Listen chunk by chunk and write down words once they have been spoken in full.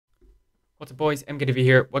What's up, boys? MKTV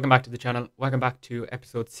here. Welcome back to the channel. Welcome back to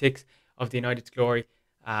episode 6 of the United to Glory,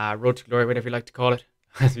 Road to Glory, whatever you like to call it,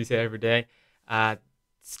 as we say every day.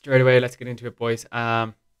 Straight away, let's get into it, boys.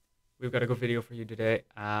 We've got a good video for you today.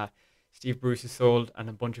 Steve Bruce is sold and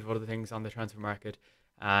a bunch of other things on the transfer market.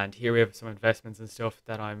 And here we have some investments and stuff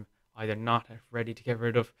that I'm either not ready to get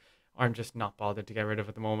rid of or I'm just not bothered to get rid of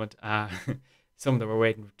at the moment. Some that we're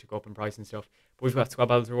waiting to go up in price and stuff. But we've got Squad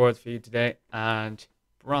Battles rewards for you today, and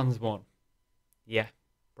Bronze 1. Yeah,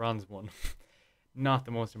 Bronze 1. Not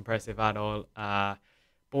the most impressive at all. But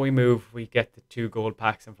we move, we get the 2 gold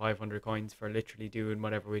packs and 500 coins for literally doing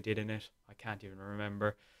whatever we did in it. I can't even remember.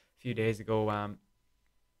 A few days ago,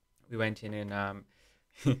 we went in and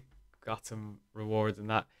got some rewards and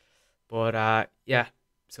that. But yeah,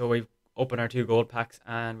 so we open our 2 gold packs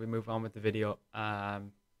and we move on with the video.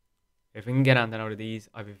 If we can get anything out of these,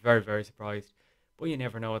 I'd be very, very surprised. But you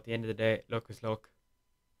never know. At the end of the day, luck is luck.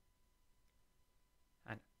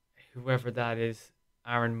 And whoever that is,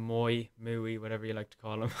 Aaron Mooey, whatever you like to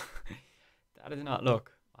call him, that is not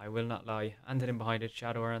luck. I will not lie. And then behind it,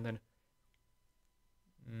 Shadow and then...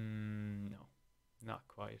 no, not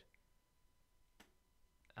quite.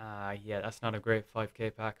 Yeah, that's not a great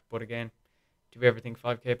 5k pack. But again, do we ever think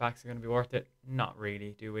 5k packs are going to be worth it? Not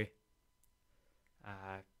really, do we?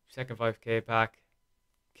 Second 5k pack.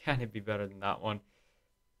 Can it be better than that one?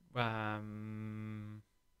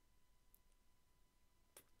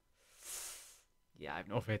 Yeah, I have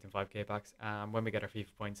no faith in 5k packs. When we get our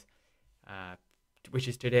FIFA points, which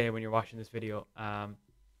is today when you're watching this video,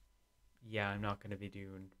 yeah, I'm not going to be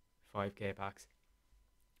doing 5k packs.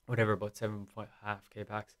 Whatever, about 7.5k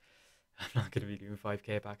packs. I'm not going to be doing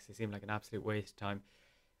 5k packs. They seem like an absolute waste of time,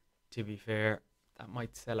 to be fair. That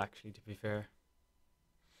might sell, actually, to be fair.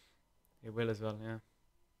 It will as well, yeah.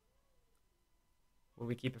 Will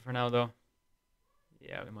we keep it for now, though?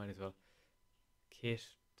 Yeah, we might as well. Kit.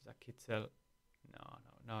 Does that kit sell? No,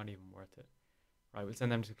 not even worth it. Right, we'll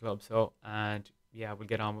send them to the club. So, and yeah, we'll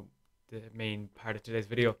get on with the main part of today's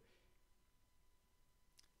video.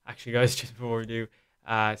 Actually, guys, just before we do,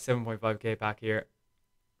 7.5k pack here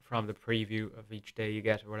from the preview of each day you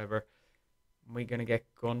get or whatever. Are we going to get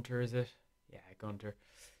Gunter, is it? Yeah, Gunter.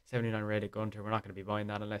 79 rated Gunter. We're not going to be buying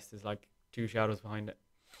that unless there's like 2 shadows behind it.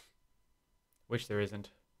 Which there isn't.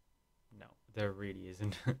 No, there really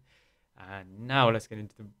isn't. And now let's get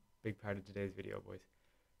into the big part of today's video, boys.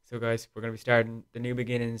 So guys, we're going to be starting the new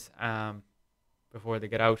beginnings before they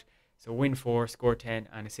get out. So win 4, score 10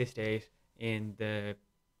 and assist 8 in the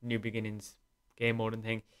new beginnings game mode and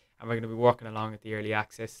thing. And we're going to be working along at the early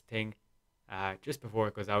access thing just before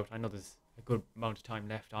it goes out. I know there's a good amount of time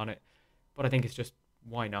left on it, but I think it's just,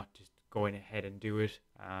 why not just going ahead and do it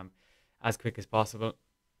as quick as possible.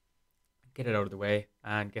 Get it out of the way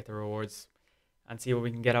and get the rewards and see what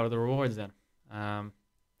we can get out of the rewards then.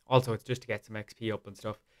 Also, it's just to get some XP up and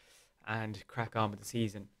stuff and crack on with the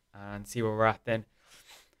season and see where we're at then.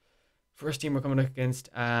 First team we're coming up against,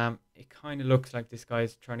 it kind of looks like this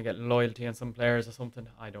guy's trying to get loyalty on some players or something.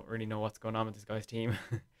 I don't really know what's going on with this guy's team.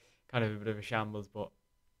 Kind of a bit of a shambles, but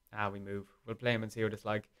we move. We'll play him and see what it's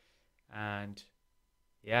like. And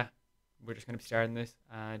yeah, we're just going to be starting this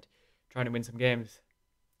and trying to win some games.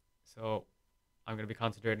 So I'm going to be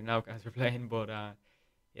concentrating now as we're playing, but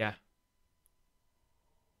yeah.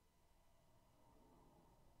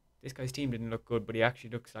 This guy's team didn't look good, but he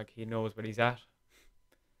actually looks like he knows where he's at.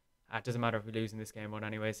 It doesn't matter if we lose in this game mode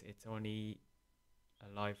anyways. It's only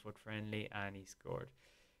a live foot friendly and he scored.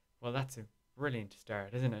 Well, that's a brilliant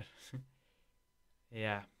start, isn't it?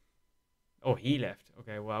 Yeah. Oh, he left.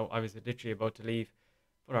 Okay, well, I was literally about to leave.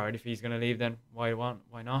 But alright, if he's going to leave then, why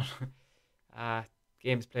not?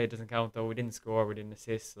 Games played doesn't count though. We didn't score, we didn't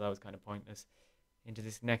assist, so that was kind of pointless. Into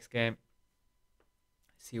this next game.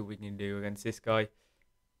 See what we can do against this guy.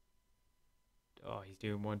 Oh, he's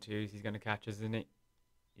doing 1-2s. He's going to catch us, isn't he?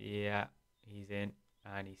 Yeah, he's in.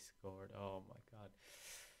 And he scored. Oh my god.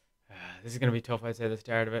 This is going to be tough, I'd say, at the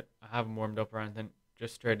start of it. I haven't warmed up or anything.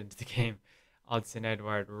 Just straight into the game. Odson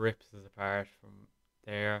Edward rips us apart from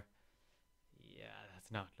there. Yeah,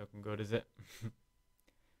 that's not looking good, is it?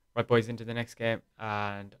 Right, boys, into the next game.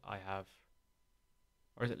 And I have...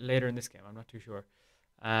 Or is it later in this game? I'm not too sure.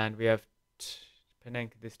 And we have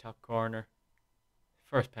Penenka, this top corner.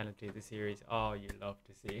 First penalty of the series. Oh, you love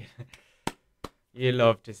to see it. You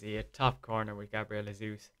love to see it. Top corner with Gabriel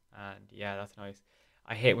Jesus. And yeah, that's nice.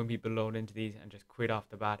 I hate when people load into these and just quit off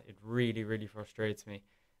the bat. It really, really frustrates me.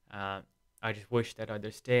 I just wish that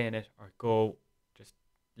either stay in it or go. Just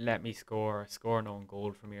let me score an own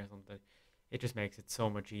goal for me or something. It just makes it so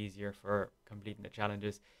much easier for completing the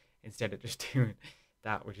challenges instead of just doing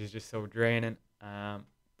that, which is just so draining.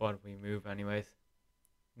 But but we move anyways.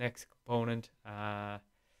 Next component.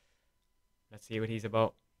 Let's see what he's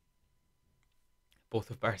about. Both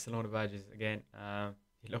of Barcelona badges again.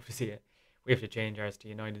 You'd love to see it. We have to change ours to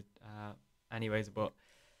United anyways, but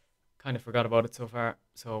kind of forgot about it so far,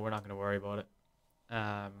 so we're not going to worry about it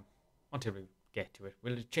until we get to it.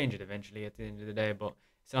 We'll change it eventually at the end of the day, but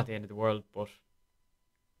it's not the end of the world, but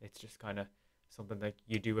it's just kind of something that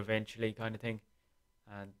you do eventually kind of thing.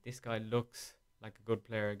 And this guy looks like a good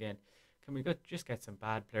player again. Can we just get some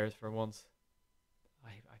bad players for once?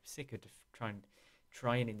 I'm sick of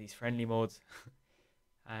trying in these friendly modes.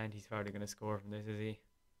 And he's probably going to score from this, is he?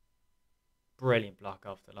 Brilliant block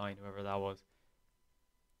off the line, whoever that was.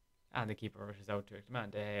 And the keeper rushes out to it.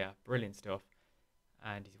 Man, yeah, brilliant stuff.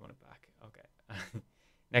 And he's won it back. Okay.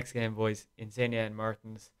 Next game, boys. Insigne and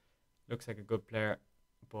Mertens. Looks like a good player.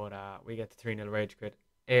 But we get the 3-0 rage quit.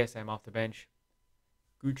 ASM off the bench.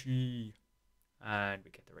 Gucci. And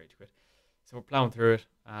we get the rage quit. So we're plowing through it.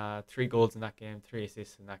 3 goals in that game. 3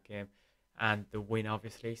 assists in that game. And the win,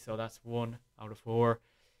 obviously. So that's 1 out of 4.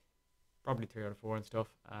 Probably 3 out of 4 and stuff.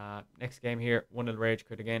 Next game here. 1-0 rage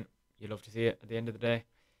quit again. You love to see it at the end of the day.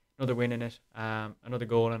 Another win in it. Another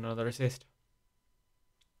goal and another assist.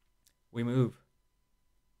 We move.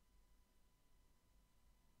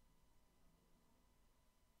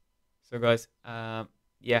 So guys,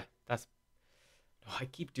 yeah, that's... I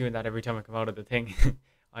keep doing that every time I come out of the thing.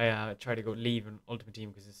 I try to go leave an Ultimate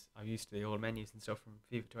Team because I'm used to the old menus and stuff from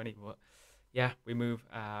FIFA 20. But yeah, we move.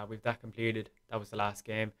 We've that completed. That was the last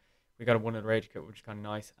game. We got a 1-0 rage quit, which is kind of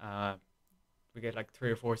nice. We get like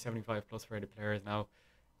 3 or 4 75 plus rated players now.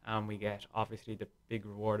 And we get obviously the big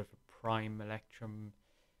reward of a Prime Electrum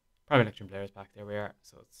players pack. There we are.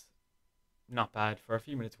 So it's not bad for a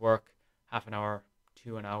few minutes work, half an hour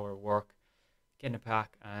to an hour work, getting a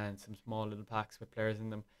pack and some small little packs with players in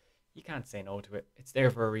them. You can't say no to it. It's there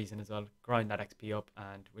for a reason as well. Grind that XP up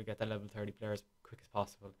and we get the level 30 players quick as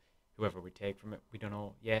possible. Whoever we take from it, we don't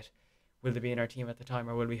know yet. Will they be in our team at the time,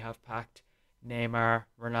 or will we have packed Neymar,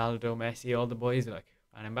 Ronaldo, Messi, all the boys like,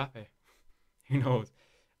 and Mbappe? Who knows?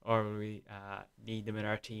 Or will we need them in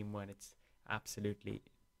our team when it's absolutely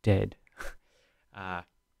dead? But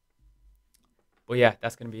yeah,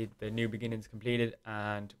 that's going to be the new beginnings completed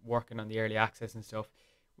and working on the early access and stuff.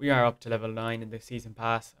 We are up to level 9 in the season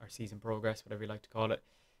pass, or season progress, whatever you like to call it.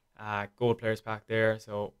 Gold players pack there,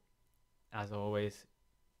 so as always,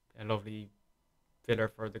 a lovely filler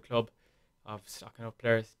for the club of stocking up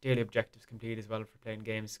players. Daily objectives complete as well for playing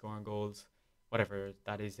games, scoring goals, whatever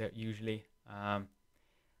that is usually.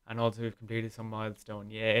 And also we've completed some milestone.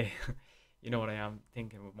 Yay. You know what I am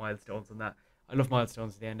thinking with milestones and that. I love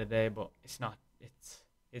milestones at the end of the day, but it's not.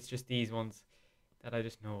 It's just these ones that I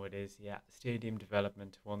just know it is. Yeah, stadium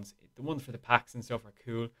development ones. The ones for the packs and stuff are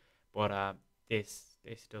cool, but this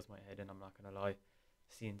does my head in. I'm not gonna lie.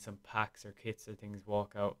 Seeing some packs or kits or things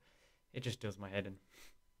walk out, it just does my head in.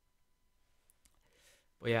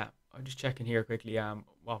 But yeah, I'm just checking here quickly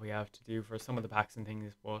what we have to do for some of the packs and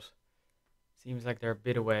things, but seems like they're a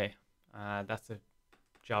bit away. That's a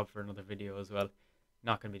job for another video as well.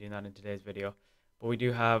 Not going to be doing that in today's video. But we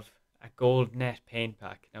do have a gold net paint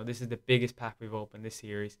pack. Now this is the biggest pack we've opened this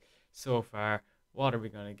series so far. What are we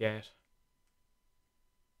going to get?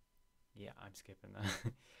 Yeah, I'm skipping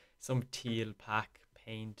that. Some teal pack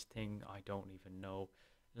paint thing. I don't even know.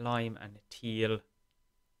 Lime and teal.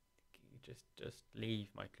 Just leave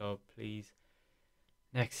my club, please.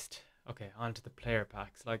 Next. Okay, on to the player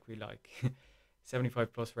packs like we like.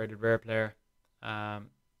 75 plus rated rare player.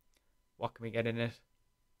 What can we get in it?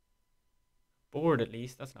 Board at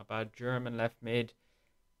least, that's not bad. German left mid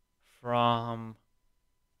from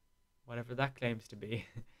whatever that claims to be.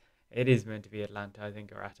 It is meant to be Atlanta, I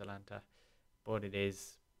think, or Atalanta, but it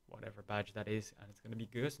is whatever badge that is, and it's going to be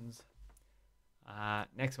Goossens.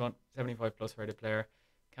 Next one, 75 plus rated player.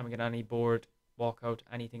 Can we get any board, walkout,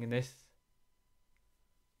 anything in this?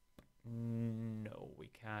 No, we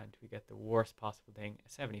can't. We get the worst possible thing, a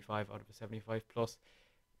 75 out of a 75 plus,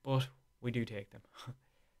 but we do take them.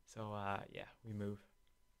 So yeah, we move.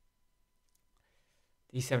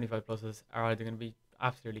 These 75 pluses are either going to be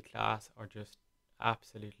absolutely class or just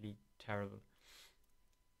absolutely terrible.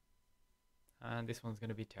 And this one's going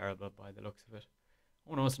to be terrible by the looks of it.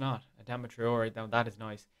 Oh no, it's not. A Damatriori, now that is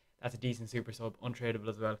nice. That's a decent super sub, untradeable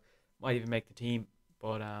as well. Might even make the team,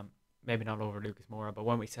 but maybe not over Lucas Moura. But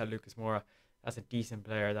when we sell Lucas Moura, that's a decent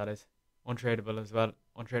player, that is. Untradeable as well.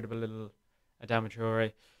 Untradeable little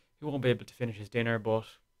Damatriori. He won't be able to finish his dinner, but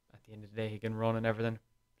at the end of the day, he can run and everything.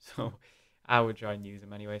 So I would try and use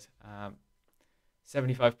him anyways.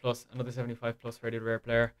 75 plus, another 75 plus rated rare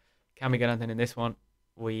player. Can we get anything in this one?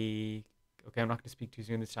 We Okay, I'm not going to speak too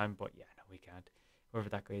soon this time, but yeah, no, we can't. Whoever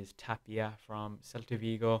that guy is, Tapia from Celta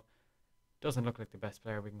Vigo. Doesn't look like the best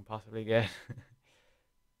player we can possibly get.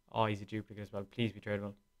 Oh, he's a duplicate as well. Please be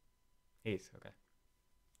tradable. He is, okay.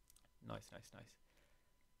 Nice, nice, nice.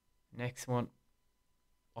 Next one.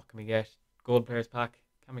 What can we get? Gold players pack.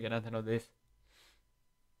 Can we get anything out of this?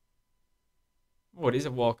 Oh, it is a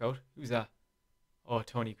walkout. Who's that? Oh,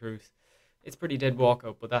 Tony Cruz. It's pretty dead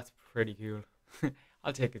walkout, but that's pretty cool.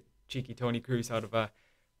 I'll take a cheeky Tony Cruz out of a,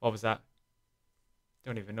 what was that?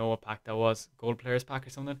 Don't even know what pack that was. Gold players pack or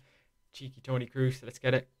something. Cheeky Tony Cruz. Let's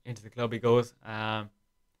get it. Into the club he goes.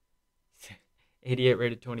 88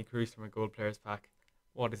 rated Tony Cruz from a gold players pack.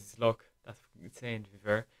 What is his luck? That's insane, to be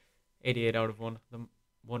fair. 88 out of 1. The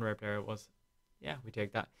one rare player it was. Yeah, we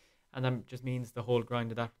take that. And that just means the whole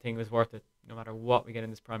grind of that thing was worth it. No matter what we get in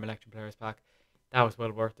this Prime Election Players pack, that was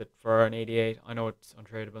well worth it for an 88. I know it's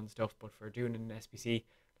untradeable and stuff, but for doing an SBC,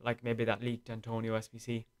 like maybe that leaked Antonio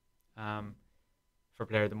SBC, for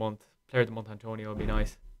Player of the Month. Player of the Month Antonio would be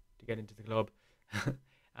nice to get into the club.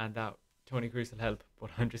 And that Tony Cruz will help. But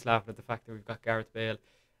I'm just laughing at the fact that we've got Gareth Bale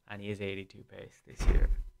and he is 82 pace this year.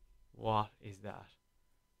 What is that?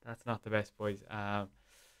 That's not the best, boys.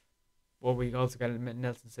 Well, we also got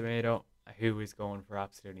Nelson Semedo, who is going for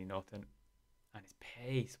absolutely nothing. And his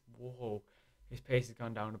pace, whoa. His pace has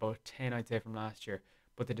gone down about 10, I'd say, from last year.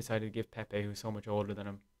 But they decided to give Pepe, who's so much older than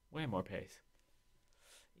him, way more pace.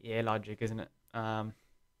 Yeah, logic, isn't it?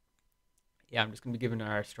 Yeah, I'm just going to be giving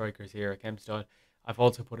our strikers here a chem style. I've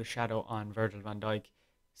also put a shadow on Virgil van Dijk.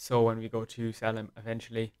 So when we go to sell him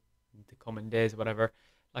eventually, in the coming days or whatever,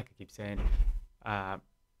 like I keep saying,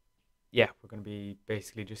 yeah, we're going to be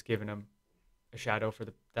basically just giving him a shadow for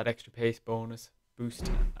that extra pace bonus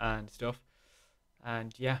boost and stuff.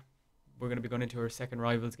 And yeah, we're going to be going into our second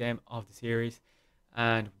rivals game of the series.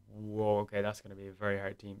 And whoa, okay, that's going to be a very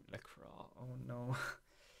hard team. Lacroix, oh no.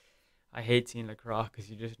 I hate seeing Lacroix because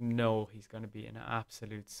you just know he's going to be an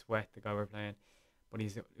absolute sweat, the guy we're playing. But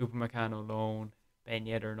he's Upamecano loan, Ben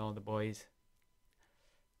Yedder and all the boys.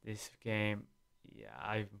 This game, yeah,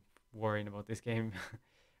 I'm worrying about this game.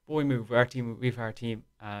 But we move. We've our team,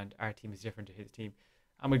 and our team is different to his team.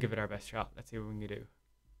 And we'll give it our best shot. Let's see what we can do.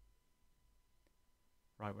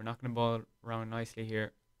 Right, we're knocking the ball around nicely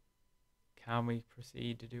here. Can we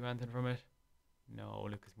proceed to do anything from it? No,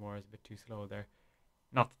 Lucas Moore is a bit too slow there.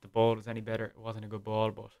 Not that the ball was any better. It wasn't a good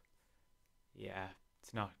ball, but yeah,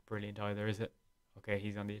 it's not brilliant either, is it? Okay,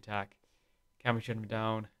 he's on the attack. Can we shut him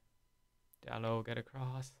down? Dallo, get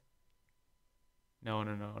across. No.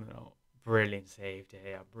 Brilliant save, De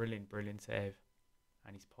Gea. Brilliant save.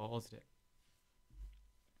 And he's paused it.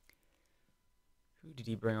 Who did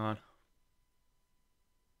he bring on?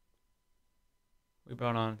 We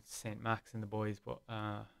brought on St. Max and the boys, but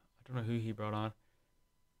I don't know who he brought on.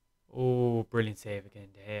 Oh, brilliant save again,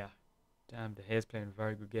 De Gea. Damn, De Gea's playing a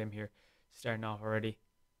very good game here. Starting off already.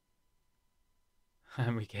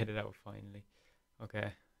 And we get it out finally.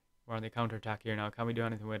 Okay, we're on the counter-attack here now. Can we do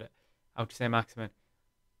anything with it? Out to St. Maximin.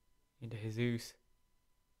 Into Jesus.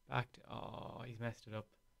 Back to... Oh, he's messed it up.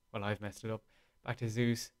 Well, I've messed it up. Back to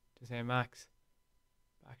Jesus. To St. Max.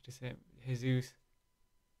 Back to St. Jesus.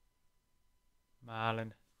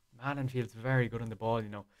 Malin feels very good on the ball, you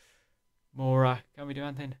know. Mora, can we do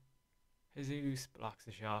anything? Jesus blocks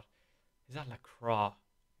the shot. Is that Lacroix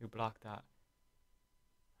who blocked that?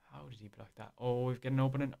 How did he block that? Oh, we've got an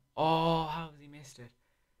opening. Oh, how has he missed it?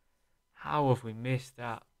 How have we missed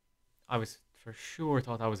that? I was for sure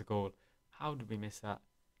thought that was a goal. How did we miss that?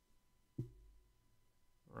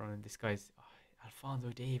 Running this guy's Alphonso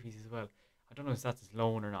Davies as well. I don't know if that's his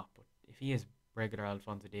loan or not, but if he is regular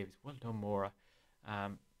Alphonso Davies, well done, Mora.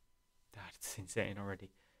 That's insane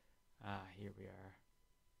already. Here we are.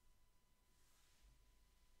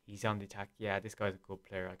 He's on the attack. Yeah, this guy's a good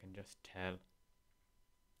player, I can just tell.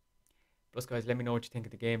 Plus, guys, let me know what you think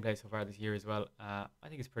of the gameplay so far this year as well. I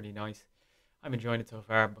think it's pretty nice. I'm enjoying it so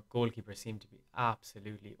far, but goalkeepers seem to be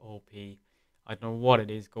absolutely OP. I don't know what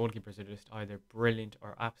it is. Goalkeepers are just either brilliant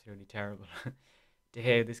or absolutely terrible. De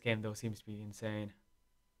Gea, this game, though, seems to be insane.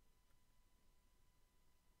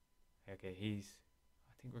 Okay,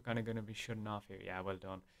 I think we're kind of going to be shutting off here. Yeah, well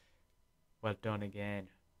done. Well done again.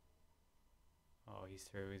 Oh, he's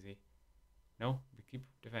through, is he? No, we keep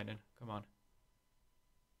defending. Come on.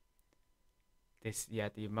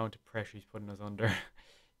 The amount of pressure he's putting us under,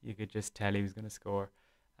 you could just tell he was going to score.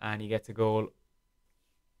 And he gets a goal.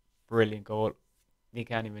 Brilliant goal. You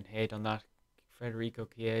can't even hate on that. Federico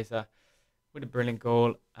Chiesa with a brilliant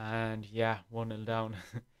goal. And yeah, 1-0 down.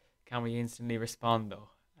 Can we instantly respond though?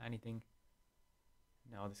 Anything?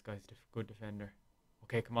 No, this guy's a good defender.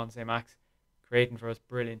 Okay, come on, say Max. Creating for us.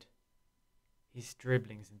 Brilliant. His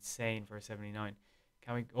dribbling is insane for a 79.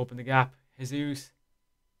 Can we open the gap? Jesus.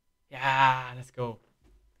 Yeah, let's go.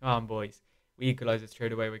 Come on, boys. We equalise it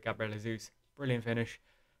straight away with Gabriel Jesus. Brilliant finish.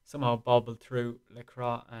 Somehow bobbled through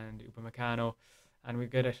Lecroix and Upamecano, and we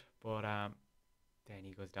get it. But then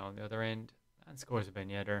he goes down the other end and scores a Ben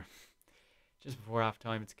Yedder. Just before half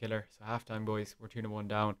time, it's killer. So half time, boys, we're 2-1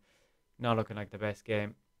 down. Not looking like the best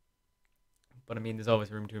game. But I mean, there's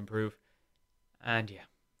always room to improve. And yeah,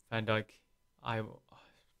 Van Dijk,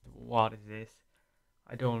 what is this?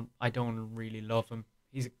 I don't really love him.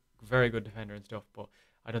 He's a very good defender and stuff, but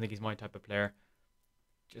I don't think he's my type of player.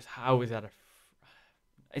 Just how is that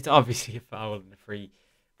it's obviously a foul and a free,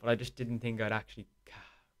 but I just didn't think I'd actually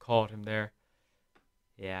caught him there.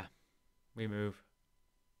 Yeah, we move.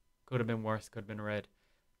 Could have been worse, could have been red.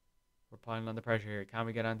 We're piling on the pressure here. Can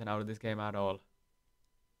we get anything out of this game at all?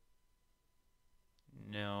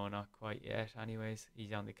 No, not quite yet. Anyways,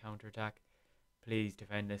 he's on the counter attack. Please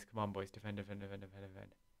defend this. Come on, boys. Defend.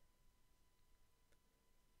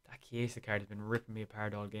 That Chiesa card has been ripping me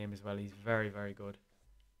apart all game as well. He's very, very good.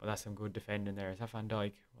 But that's some good defending there. Is that Van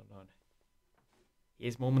Dijk? Well done. He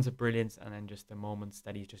has moments of brilliance, and then just the moments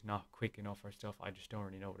that he's just not quick enough or stuff. I just don't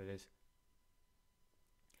really know what it is.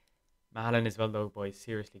 Mahalen as well, though, boys.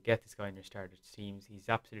 Seriously, get this guy in your starter teams. He's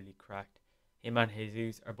absolutely cracked. Him and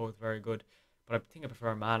Jesus are both very good. But I think I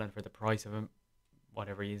prefer Mahalen for the price of him.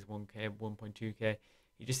 Whatever he is, 1k, 1.2k.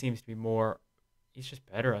 He just seems to be more... He's just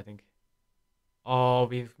better, I think. Oh,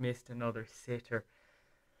 we've missed another sitter.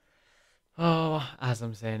 Oh, as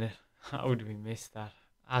I'm saying it, how did we miss that?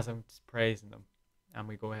 As I'm praising them, and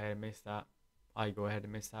we go ahead and miss that. I go ahead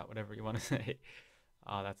and miss that, whatever you want to say.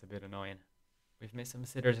 Oh, that's a bit annoying. We've missed some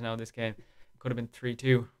sitters now this game. Could have been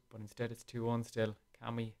 3-2, but instead it's 2-1 still.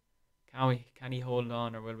 Can he hold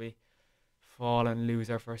on, or will we fall and lose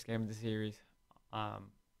our first game of the series?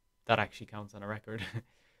 That actually counts on a record.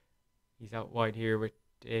 He's out wide here with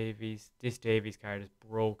Davies. This Davies card is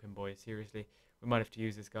broken, boys. Seriously, we might have to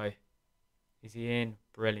use this guy. Is he in?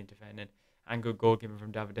 Brilliant defending. And good goalkeeping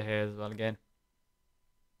from David De Gea as well again.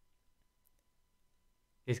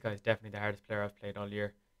 This guy is definitely the hardest player I've played all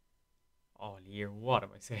year. All year? What am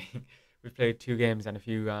I saying? We've played 2 games and a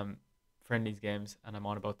few friendlies games, and I'm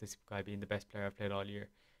on about this guy being the best player I've played all year.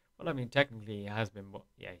 Well, I mean, technically he has been, but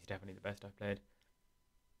yeah, he's definitely the best I've played.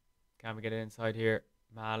 Can we get it inside here?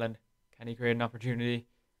 Mahalen. Can he create an opportunity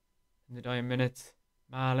in the dying minutes?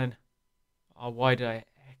 Mahalen. Oh, why did I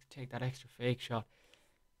take that extra fake shot?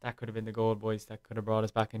 That could have been the goal, boys. That could have brought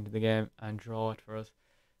us back into the game and draw it for us.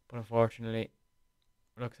 But unfortunately,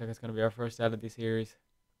 it looks like it's going to be our first L of the series.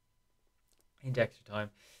 Into extra time.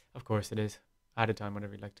 Of course it is. Added time,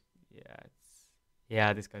 whatever you'd like to.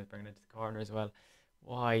 Yeah, this guy's bringing it to the corner as well.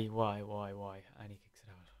 Why? And he kicks it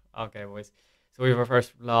out. Okay, boys. So we have our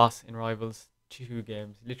first loss in Rivals. 2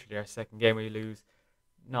 games. Literally our second game we lose.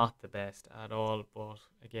 Not the best at all, but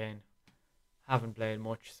again, haven't played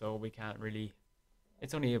much, so we can't really...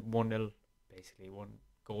 It's only a 1-0, basically, 1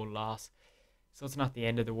 goal loss. So it's not the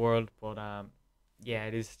end of the world, but yeah,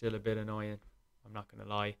 it is still a bit annoying. I'm not going to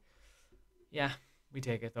lie. Yeah, we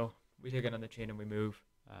take it though. We take it on the chin and we move.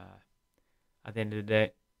 At the end of the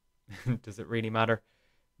day, does it really matter?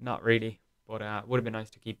 Not really, but it would have been nice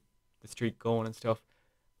to keep the streak going and stuff.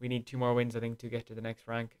 We need 2 more wins, I think, to get to the next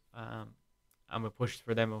rank. And we'll push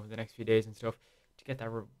for them over the next few days and stuff to get that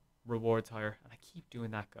rewards higher. And I keep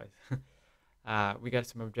doing that, guys. We got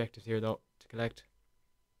some objectives here, though, to collect.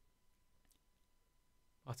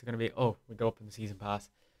 What's it going to be? Oh, we go up in the season pass.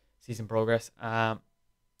 Season progress.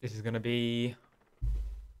 This is going to be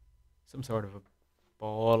some sort of a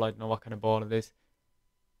ball. I don't know what kind of ball it is.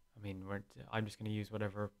 I mean, I'm just going to use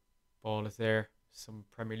whatever ball is there. Some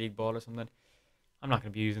Premier League ball or something. I'm not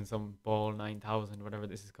going to be using some ball 9000, whatever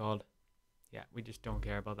this is called. Yeah, we just don't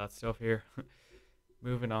care about that stuff here.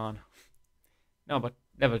 Moving on. No, but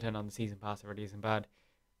level 10 on the season pass already isn't bad.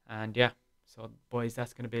 And yeah, so boys,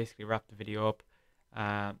 that's going to basically wrap the video up.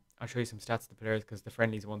 I'll show you some stats of the players because the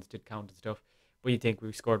friendlies ones did count and stuff. But you think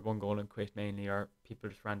we scored 1 goal and quit mainly, or people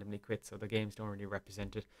just randomly quit, so the games don't really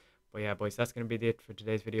represent it. But yeah, boys, that's going to be it for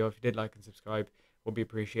today's video. If you did like and subscribe, would be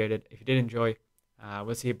appreciated. If you did enjoy,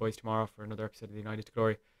 we'll see you boys tomorrow for another episode of the United to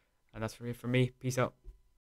Glory. And that's for me. Peace out.